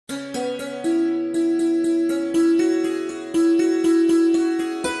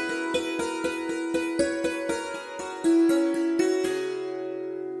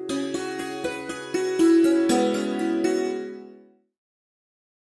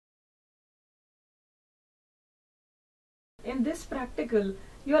In this practical,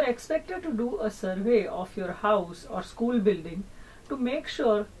 you are expected to do a survey of your house or school building to make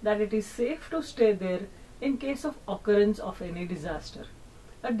sure that it is safe to stay there in case of occurrence of any disaster.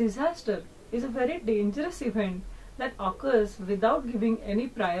 A disaster is a very dangerous event that occurs without giving any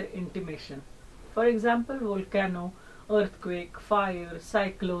prior intimation. For example, volcano, earthquake, fire,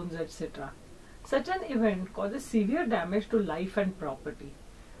 cyclones, etc. Such an event causes severe damage to life and property.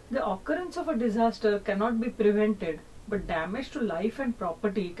 The occurrence of a disaster cannot be prevented, but damage to life and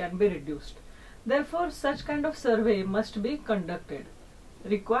property can be reduced. Therefore, such kind of survey must be conducted.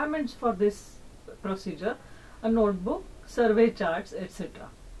 Requirements for this procedure: a notebook, survey charts, etc.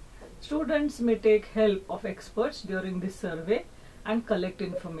 Students may take help of experts during this survey and collect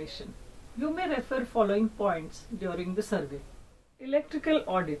information. You may refer following points during the survey. Electrical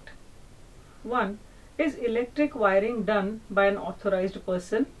audit. 1. Is electric wiring done by an authorized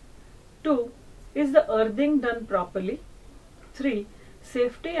person? 2. Is the earthing done properly? 3.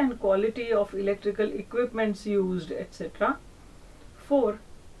 Safety and quality of electrical equipments used, etc. 4.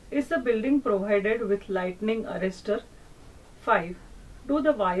 Is the building provided with lightning arrestor? 5. Do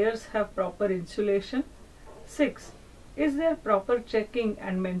the wires have proper insulation? 6. Is there proper checking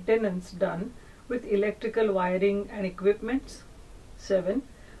and maintenance done with electrical wiring and equipments? 7.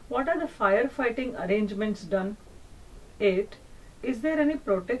 What are the firefighting arrangements done? 8. Is there any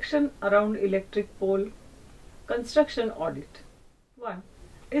protection around electric pole? Construction audit. 1.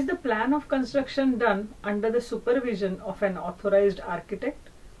 Is the plan of construction done under the supervision of an authorized architect?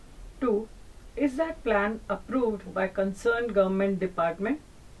 2. Is that plan approved by concerned government department?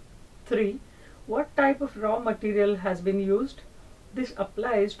 3. What type of raw material has been used? This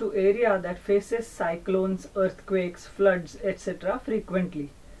applies to area that faces cyclones, earthquakes, floods, etc. frequently.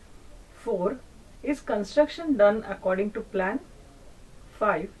 4. Is construction done according to plan?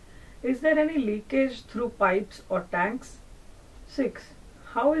 5. Is there any leakage through pipes or tanks? 6.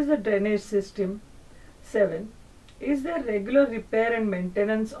 How is the drainage system? 7. Is there regular repair and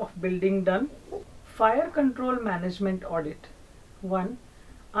maintenance of building done? Fire control management audit. 1.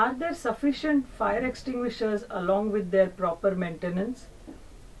 Are there sufficient fire extinguishers along with their proper maintenance?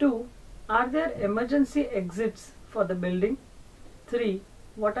 2. Are there emergency exits for the building? 3.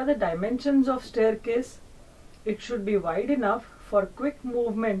 What are the dimensions of staircase? It should be wide enough for quick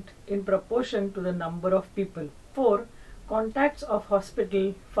movement in proportion to the number of people. 4. Contacts of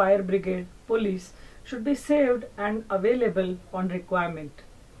hospital, fire brigade, police should be saved and available on requirement.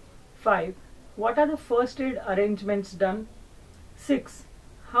 5. What are the first aid arrangements done? 6.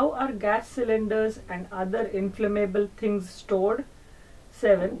 How are gas cylinders and other inflammable things stored?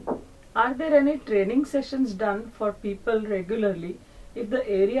 7. Are there any training sessions done for people regularly if the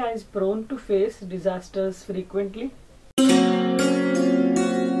area is prone to face disasters frequently?